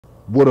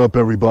What up,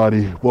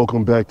 everybody?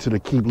 Welcome back to the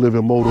Keep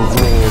Living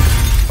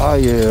Motovlog. I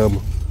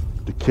am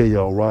the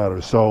KL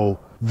Rider. So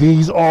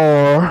these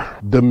are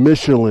the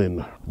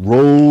Michelin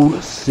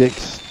Road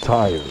 6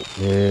 tires,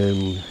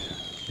 and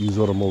these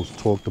are the most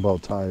talked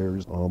about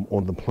tires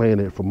on the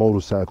planet for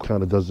motorcycle.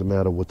 Kind of doesn't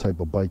matter what type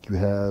of bike you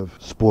have,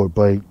 sport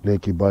bike,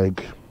 naked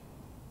bike.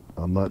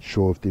 I'm not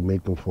sure if they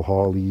make them for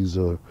Harleys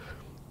or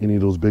any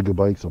of those bigger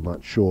bikes. I'm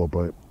not sure,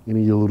 but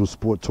any of your little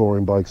sport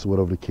touring bikes or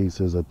whatever the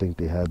case is, I think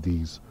they have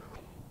these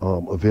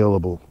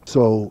available.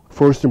 So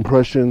first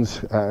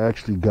impressions, I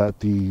actually got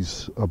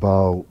these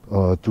about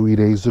 3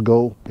 days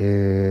ago,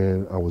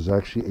 and I was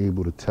actually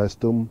able to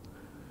test them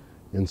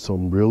in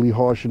some really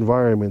harsh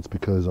environments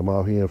because I'm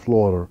out here in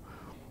Florida.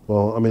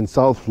 Well, I'm in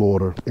South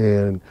Florida,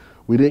 and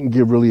we didn't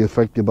get really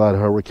affected by the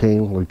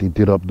hurricane like they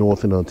did up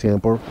north in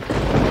Tampa,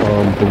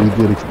 but we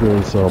did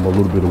experience a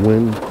little bit of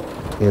wind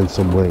and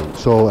some rain.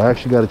 So I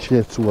actually got a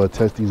chance to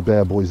test these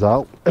bad boys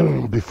out.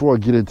 Before I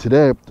get into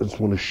that, I just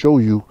want to show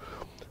you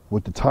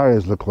what the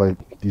tires look like.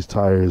 These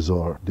tires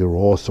they're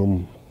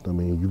awesome. I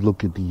mean, you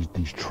look at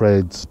these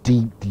treads,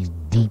 these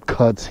deep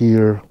cuts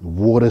here,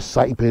 water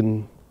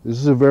siping. This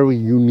is a very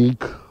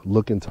unique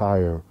looking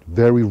tire,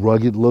 very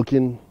rugged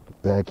looking.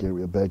 Back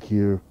area back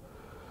here.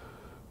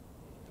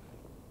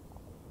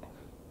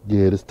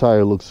 Yeah, this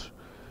tire looks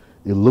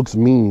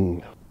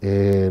mean,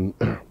 and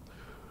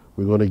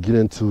we're gonna get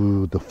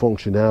into the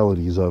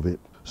functionalities of it.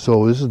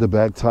 So this is the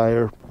back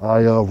tire.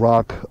 I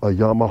rock a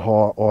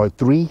Yamaha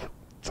R3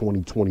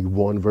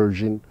 2021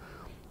 version.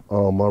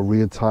 My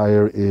rear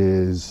tire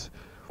is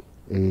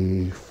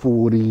a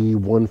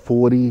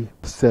 140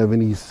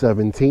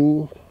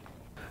 70/17.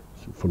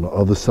 So from the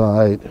other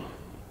side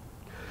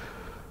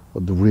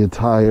of the rear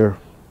tire,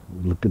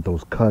 look at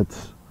those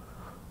cuts.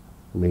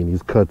 I mean,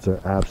 these cuts are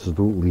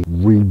absolutely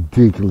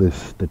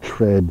ridiculous. The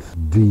treads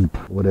deep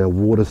with that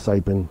water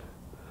siping.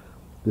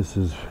 This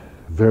is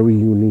very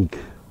unique,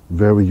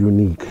 very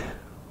unique.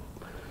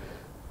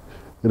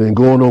 And then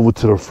going over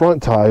to the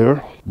front tire,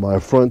 my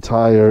front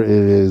tire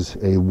is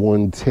a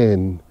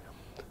 110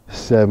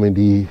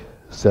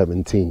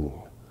 70/17.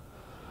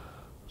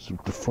 So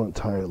the front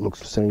tire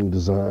looks the same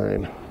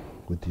design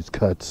with these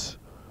cuts.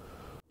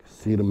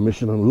 See the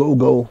Michelin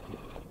logo.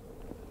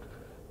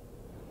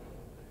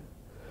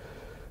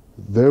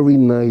 Very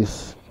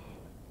nice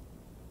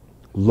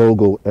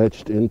logo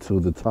etched into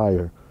the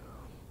tire.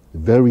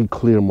 Very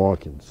clear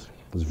markings.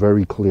 It's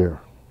very clear,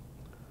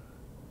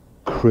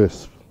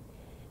 crisp.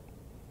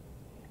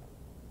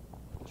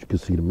 You can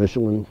see the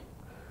Michelin,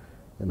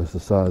 and that's the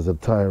size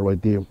of the tire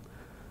right there.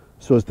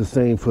 So it's the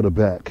same for the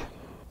back.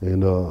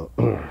 And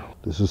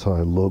this is how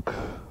I look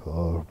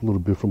a little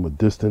bit from a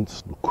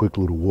distance. A quick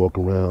little walk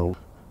around.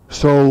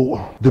 So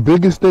the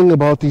biggest thing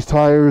about these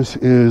tires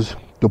is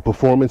the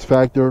performance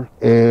factor,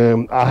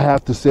 and I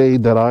have to say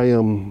that I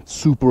am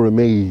super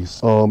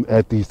amazed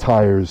at these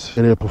tires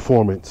and their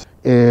performance.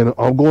 And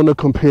I'm going to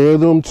compare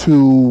them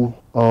to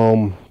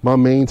my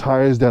main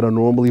tires that I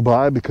normally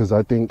buy, because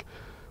I think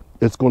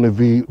it's going to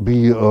be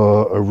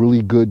a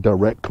really good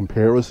direct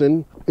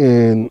comparison.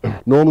 And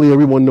normally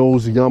everyone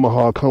knows the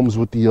Yamaha comes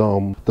with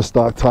the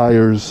stock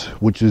tires,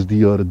 which is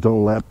the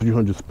Dunlop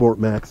 300 Sport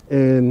Max.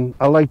 And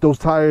I like those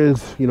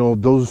tires, you know,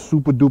 those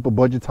super duper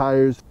budget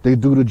tires. They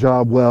do the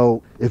job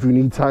well. If you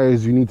need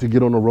tires, you need to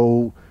get on the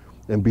road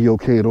and be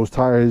okay. Those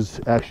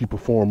tires actually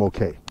perform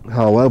okay.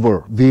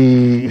 However,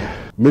 the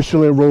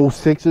Michelin Road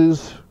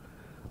 6s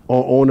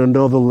are on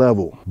another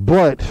level.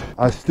 But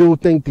I still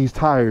think these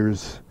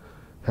tires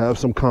have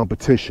some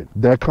competition.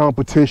 That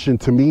competition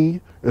to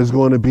me is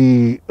going to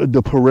be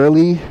the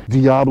Pirelli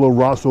Diablo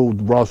Rosso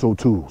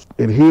 2s.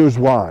 And here's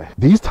why.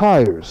 These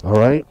tires, all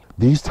right,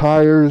 these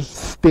tires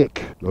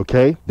stick,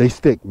 okay? They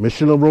stick.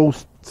 Michelin Road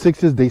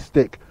 6s, they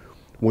stick.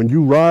 When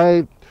you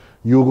ride,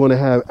 you're going to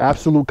have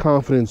absolute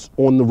confidence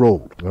on the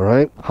road, all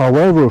right?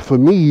 However, for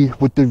me,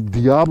 with the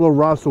Diablo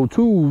Rosso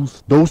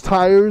 2s, those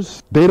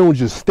tires, they don't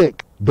just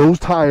stick. Those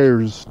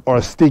tires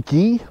are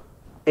sticky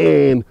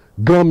and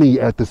gummy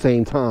at the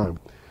same time.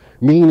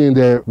 Meaning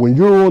that when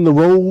you're on the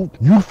road,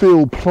 you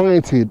feel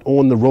planted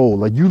on the road.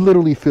 Like you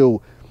literally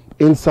feel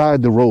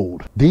inside the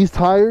road. These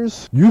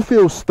tires, you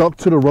feel stuck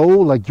to the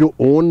road, like you're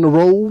on the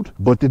road.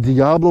 But the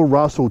Diablo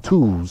Rosso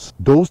 2s,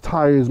 those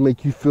tires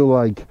make you feel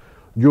like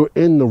you're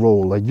in the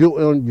road. Like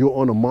you're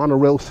on a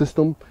monorail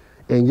system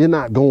and you're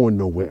not going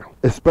nowhere,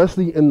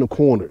 especially in the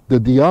corner. The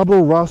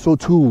Diablo Rosso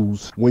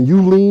 2s, when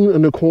you lean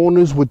in the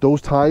corners with those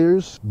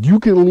tires, you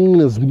can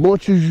lean as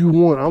much as you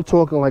want. I'm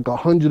talking like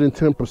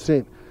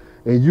 110%.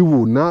 And you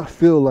will not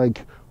feel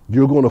like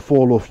you're going to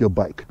fall off your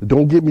bike.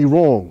 Don't get me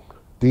wrong.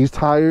 These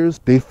tires,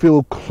 they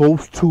feel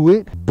close to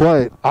it,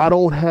 but I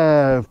don't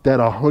have that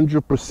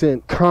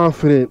 100%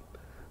 confident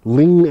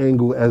lean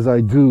angle as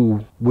I do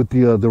with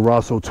the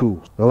Rosso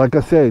 2s. Now, like I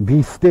said,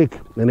 these stick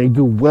and they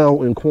do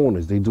well in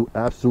corners. They do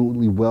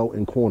absolutely well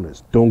in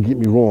corners. Don't get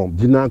me wrong.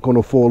 You're not going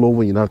to fall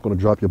over. You're not going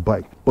to drop your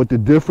bike. But the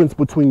difference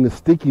between the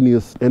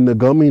stickiness and the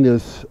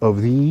gumminess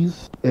of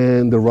these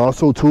and the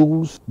Rosso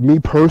 2s, me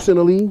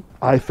personally,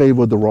 I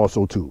favor the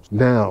Rosso 2s.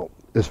 Now,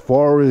 as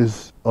far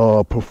as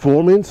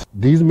performance,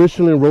 these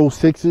Michelin Road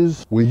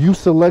 6s, when you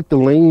select the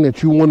lane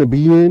that you want to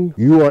be in,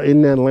 you are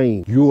in that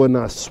lane. You are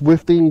not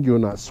swifting, you're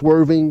not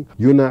swerving,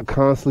 you're not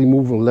constantly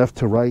moving left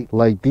to right.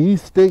 Like,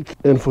 these stick,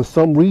 and for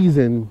some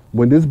reason,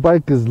 when this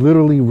bike is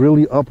literally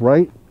really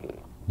upright,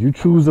 you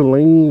choose a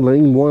lane,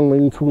 lane 1,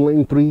 lane 2,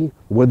 lane 3,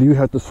 whether you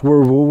have to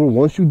swerve over.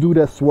 Once you do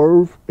that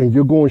swerve and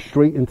you're going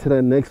straight into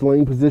that next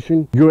lane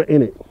position, you're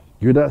in it.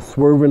 You're not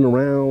swerving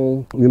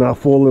around, you're not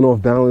falling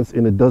off balance,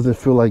 and it doesn't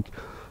feel like,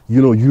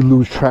 you know, you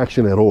lose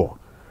traction at all.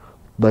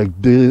 Like,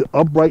 the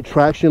upright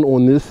traction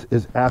on this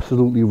is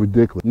absolutely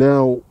ridiculous.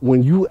 Now,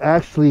 when you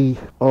actually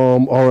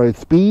are at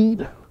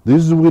speed,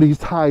 this is where these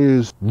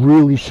tires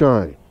really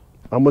shine.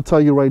 I'm gonna tell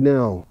you right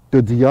now,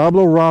 the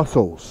Diablo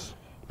Rossos,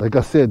 like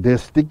I said, they're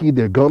sticky,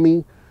 they're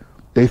gummy.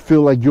 They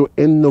feel like you're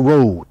in the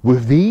road.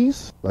 With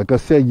these, like I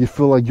said, you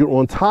feel like you're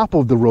on top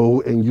of the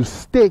road and you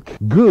stick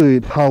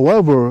good.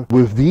 However,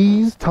 with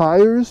these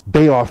tires,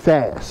 they are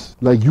fast.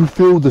 Like, you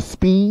feel the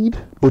speed,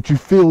 but you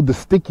feel the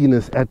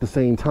stickiness at the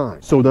same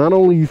time. So not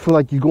only you feel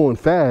like you're going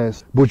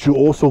fast, but you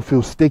also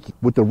feel sticky.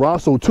 With the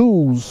Rosso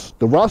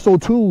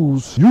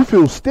 2s, you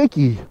feel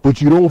sticky,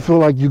 but you don't feel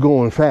like you're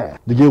going fast.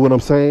 You get what I'm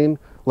saying?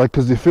 Like,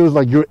 because it feels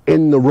like you're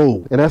in the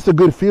road, and that's a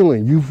good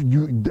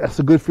feeling. That's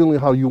a good feeling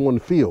how you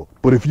want to feel.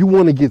 But if you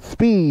want to get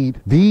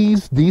speed,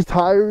 these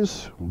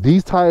tires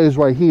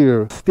right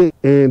here stick,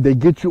 and they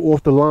get you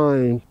off the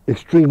line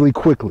extremely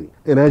quickly.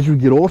 And as you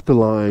get off the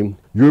line,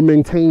 you're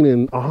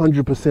maintaining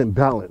 100%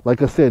 balance.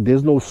 Like I said,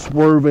 there's no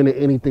swerving or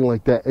anything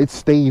like that. It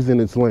stays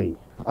in its lane.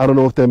 I don't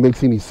know if that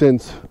makes any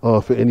sense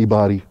for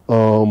anybody,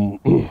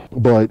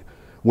 but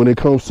when it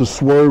comes to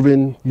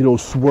swerving, you know,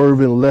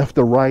 swerving left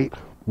or right,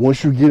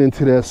 once you get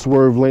into that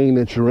swerve lane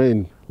that you're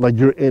in, like,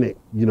 you're in it,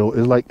 you know,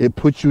 it's like it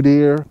puts you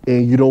there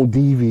and you don't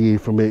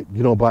deviate from it,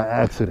 you know, by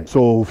accident.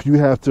 So if you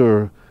have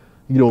to,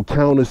 you know,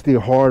 counter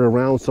steer hard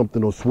around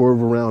something or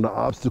swerve around an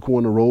obstacle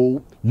in the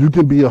road, you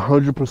can be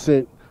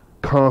 100%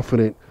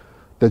 confident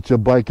that your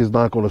bike is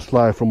not going to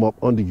slide from up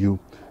under you,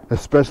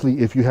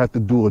 especially if you have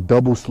to do a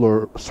double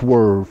swerve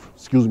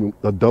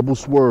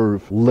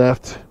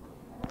left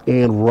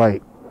and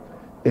right.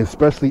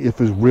 Especially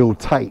if it's real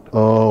tight,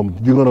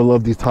 you're gonna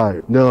love these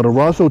tires. Now, the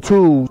Rosso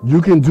 2s,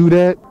 you can do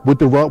that with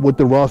the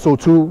Rosso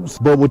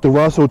 2s, but with the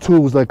Rosso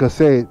 2s, like I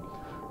said,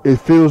 it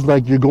feels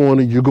like you're going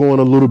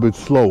a little bit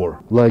slower.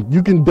 Like,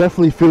 you can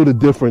definitely feel the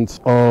difference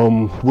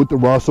with the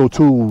Rosso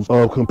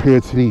 2s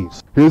compared to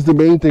these. Here's the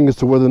main thing as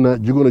to whether or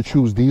not you're going to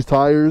choose these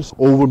tires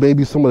over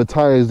maybe some of the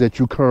tires that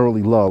you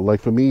currently love.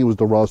 Like, for me, it was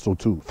the Rosso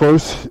 2.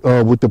 First,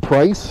 with the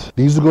price,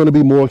 these are going to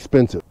be more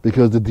expensive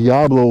because the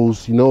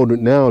Diablos, you know,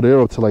 now they're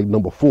up to like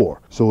number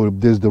 4. So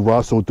there's the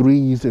Rosso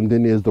 3s and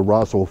then there's the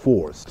Rosso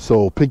 4s.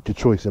 So pick your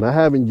choice. And I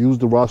haven't used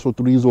the Rosso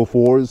 3s or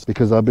 4s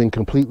because I've been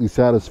completely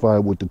satisfied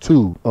with the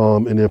 2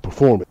 and their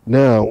performance.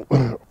 Now,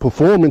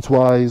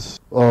 performance-wise,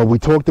 we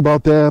talked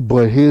about that,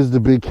 but here's the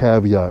big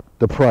caveat: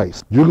 the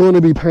price. You're going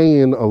to be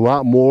paying a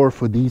lot more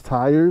for these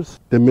tires,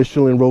 the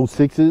Michelin Road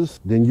 6s,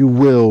 than you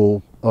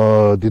will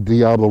the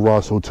Diablo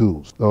Rosso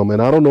 2s.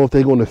 And I don't know if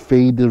they're going to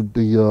fade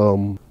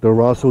the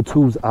Rosso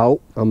 2s out.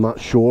 I'm not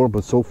sure,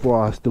 but so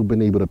far I've still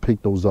been able to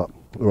pick those up.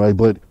 Right,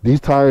 but these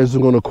tires are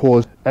going to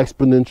cost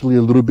exponentially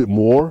a little bit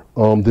more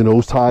than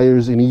those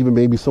tires, and even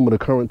maybe some of the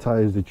current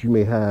tires that you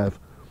may have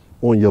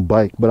on your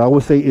bike. But I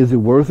would say, is it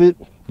worth it?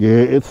 Yeah,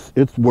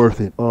 it's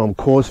worth it.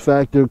 Cost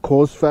factor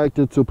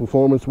to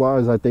performance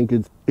wise, I think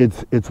it's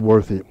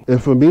worth it.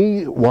 And for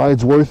me, why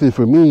it's worth it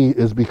for me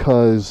is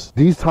because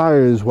these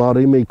tires, while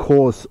they may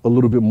cost a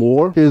little bit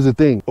more, here's the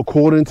thing: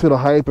 according to the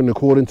hype and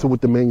according to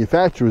what the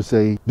manufacturers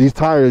say, these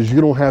tires, you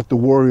don't have to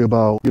worry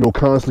about, you know,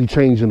 constantly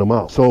changing them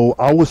out. So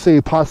I would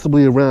say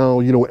possibly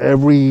around, you know,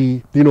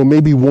 every, you know,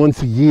 maybe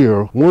once a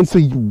year. Once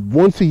a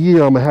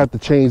year, I'm gonna have to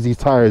change these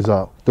tires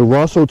out. The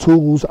Rosso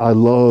 2s, I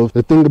love.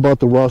 The thing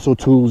about the Rosso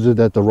 2s is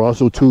that the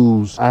Rosso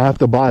 2s, I have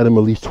to buy them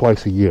at least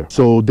twice a year.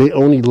 So they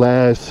only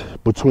last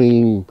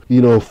between,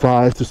 you know,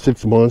 5 to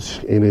 6 months,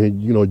 and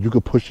then, you know, you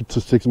could push it to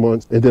 6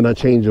 months, and then I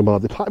change them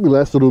out. They probably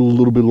last a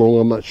little bit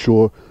longer, I'm not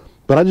sure.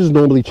 But I just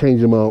normally change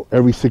them out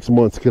every 6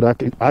 months because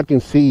I can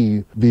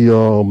see the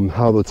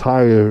how the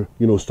tire,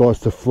 you know,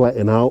 starts to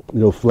flatten out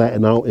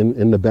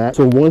in the back.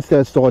 So once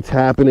that starts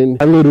happening,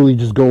 I literally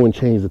just go and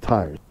change the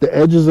tires. The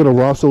edges of the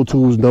Rosso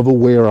 2s never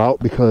wear out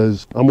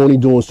because I'm only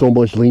doing so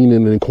much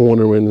leaning and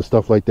cornering and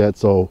stuff like that.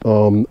 So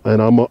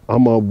and I'm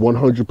a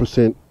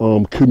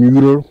 100%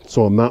 commuter,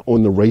 so I'm not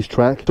on the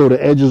racetrack. So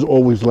the edges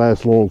always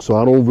last long. So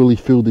I don't really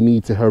feel the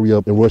need to hurry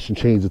up and rush and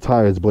change the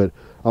tires, but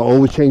I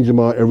always change them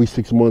out every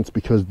 6 months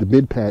because the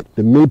mid patch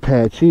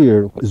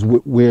here is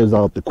what wears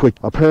out the quick.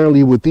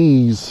 Apparently with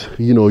these,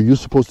 you know, you're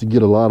supposed to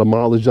get a lot of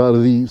mileage out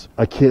of these.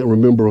 I can't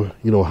remember,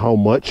 you know, how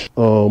much,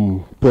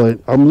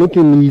 but I'm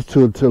looking these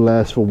to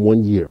last for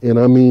 1 year. And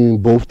I mean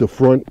both the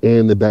front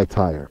and the back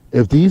tire.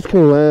 If these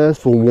can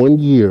last for 1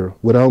 year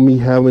without me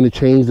having to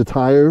change the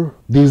tire,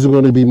 these are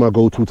going to be my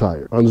go-to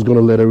tire. I'm just going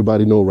to let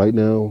everybody know right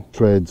now,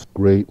 treads,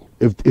 great.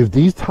 If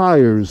these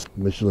tires,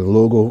 Michelin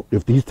logo,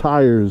 if these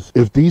tires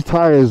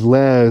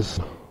last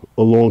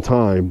a long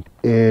time,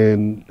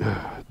 and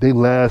they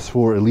last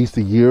for at least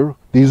a year.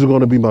 These are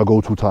going to be my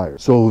go-to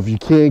tires. So if you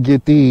can't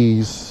get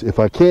these, if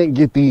I can't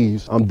get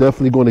these, I'm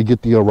definitely going to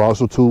get the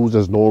Arasso 2s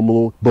as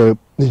normal. But,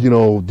 you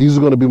know, these are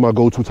going to be my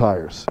go-to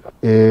tires.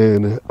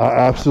 And I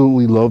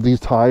absolutely love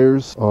these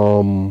tires.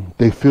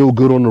 They feel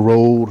good on the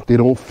road. They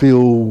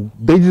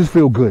just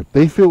feel good.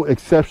 They feel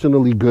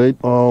exceptionally good.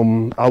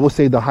 I would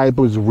say the hype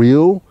is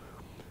real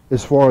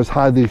as far as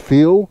how they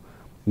feel.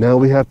 Now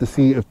we have to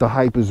see if the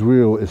hype is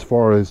real as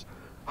far as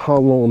how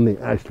long they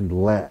actually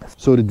last.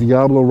 So the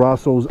Diablo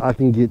Rossos, I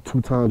can get 2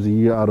 times a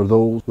year out of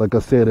those. Like I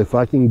said, if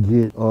I can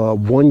get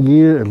 1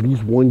 year, at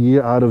least 1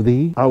 year out of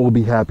these, I will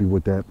be happy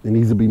with that. And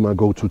these will be my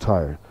go-to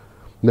tire.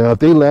 Now, if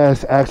they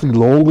last actually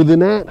longer than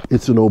that,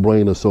 it's a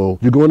no-brainer. So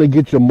you're going to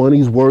get your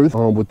money's worth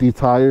with these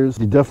tires.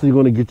 You're definitely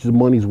going to get your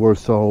money's worth.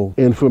 So,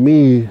 and for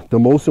me, the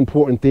most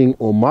important thing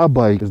on my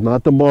bike is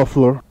not the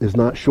muffler, it's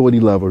not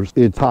shorty levers,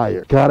 it's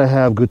tire. Gotta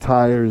have good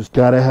tires,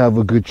 gotta have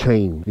a good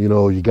chain. You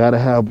know, you gotta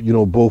have, you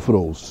know, both of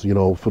those, you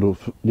know, for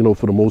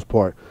the most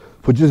part.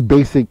 For just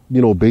basic, you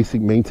know,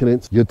 basic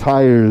maintenance, your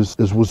tires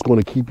is what's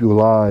going to keep you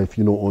alive,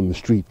 you know, on the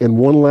street. And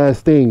one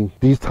last thing,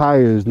 these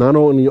tires, not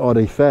only are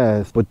they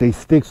fast, but they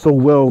stick so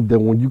well that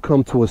when you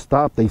come to a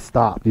stop, they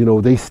stop. You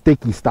know, they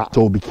sticky stop.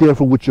 So be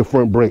careful with your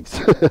front brakes.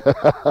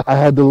 I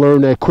had to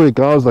learn that quick.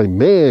 I was like,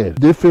 man,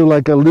 they feel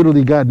like I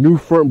literally got new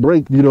front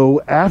brake, you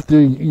know, after,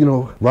 you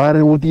know,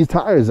 riding with these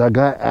tires. I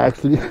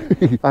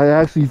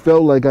actually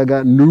felt like I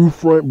got new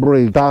front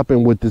brake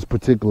stopping with this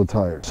particular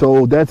tire.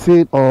 So that's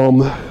it.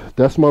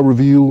 That's my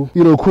review.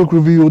 You know, quick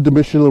review of the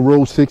Michelin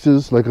Road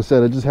 6s. Like I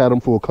said, I just had them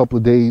for a couple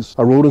of days.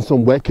 I rode in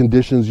some wet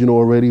conditions, you know,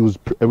 already.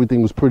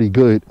 Everything was pretty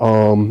good.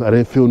 I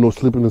didn't feel no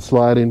slipping and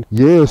sliding.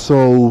 Yeah,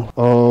 so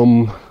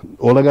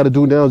all I got to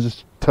do now is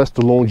just test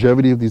the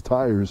longevity of these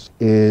tires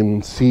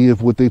and see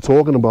if what they're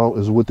talking about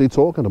is what they're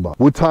talking about.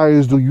 What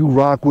tires do you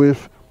rock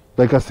with?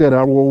 Like I said,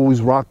 I will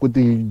always rock with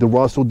the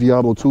Rosso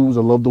Diablo 2s.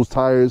 I love those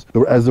tires.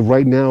 But as of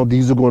right now,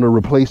 these are going to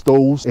replace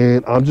those.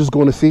 And I'm just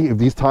going to see if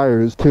these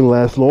tires can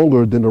last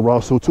longer than the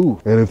Rosso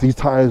 2. And if these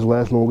tires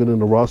last longer than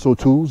the Rosso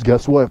 2s,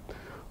 guess what?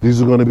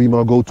 These are going to be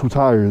my go-to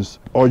tires.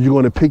 Are you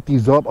going to pick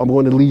these up? I'm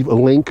going to leave a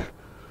link.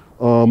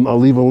 I'll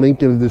leave a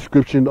link in the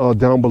description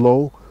down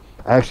below.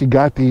 I actually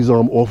got these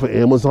off of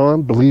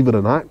Amazon, believe it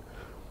or not.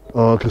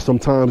 Because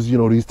sometimes, you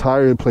know, these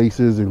tire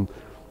places and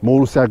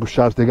motorcycle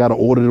shops, they got to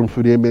order them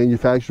for their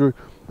manufacturer,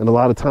 and a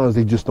lot of times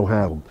they just don't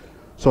have them.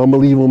 So I'm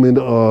gonna leave them in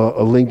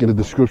a link in the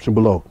description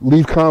below.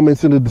 Leave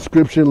comments in the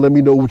description. Let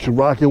me know what you're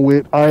rocking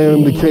with. I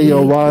am the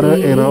KL Rider,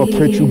 and I'll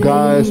catch you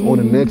guys on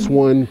the next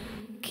one.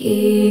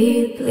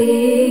 Keep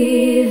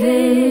believing,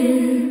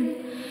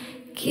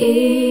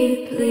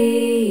 keep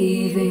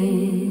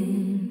believing.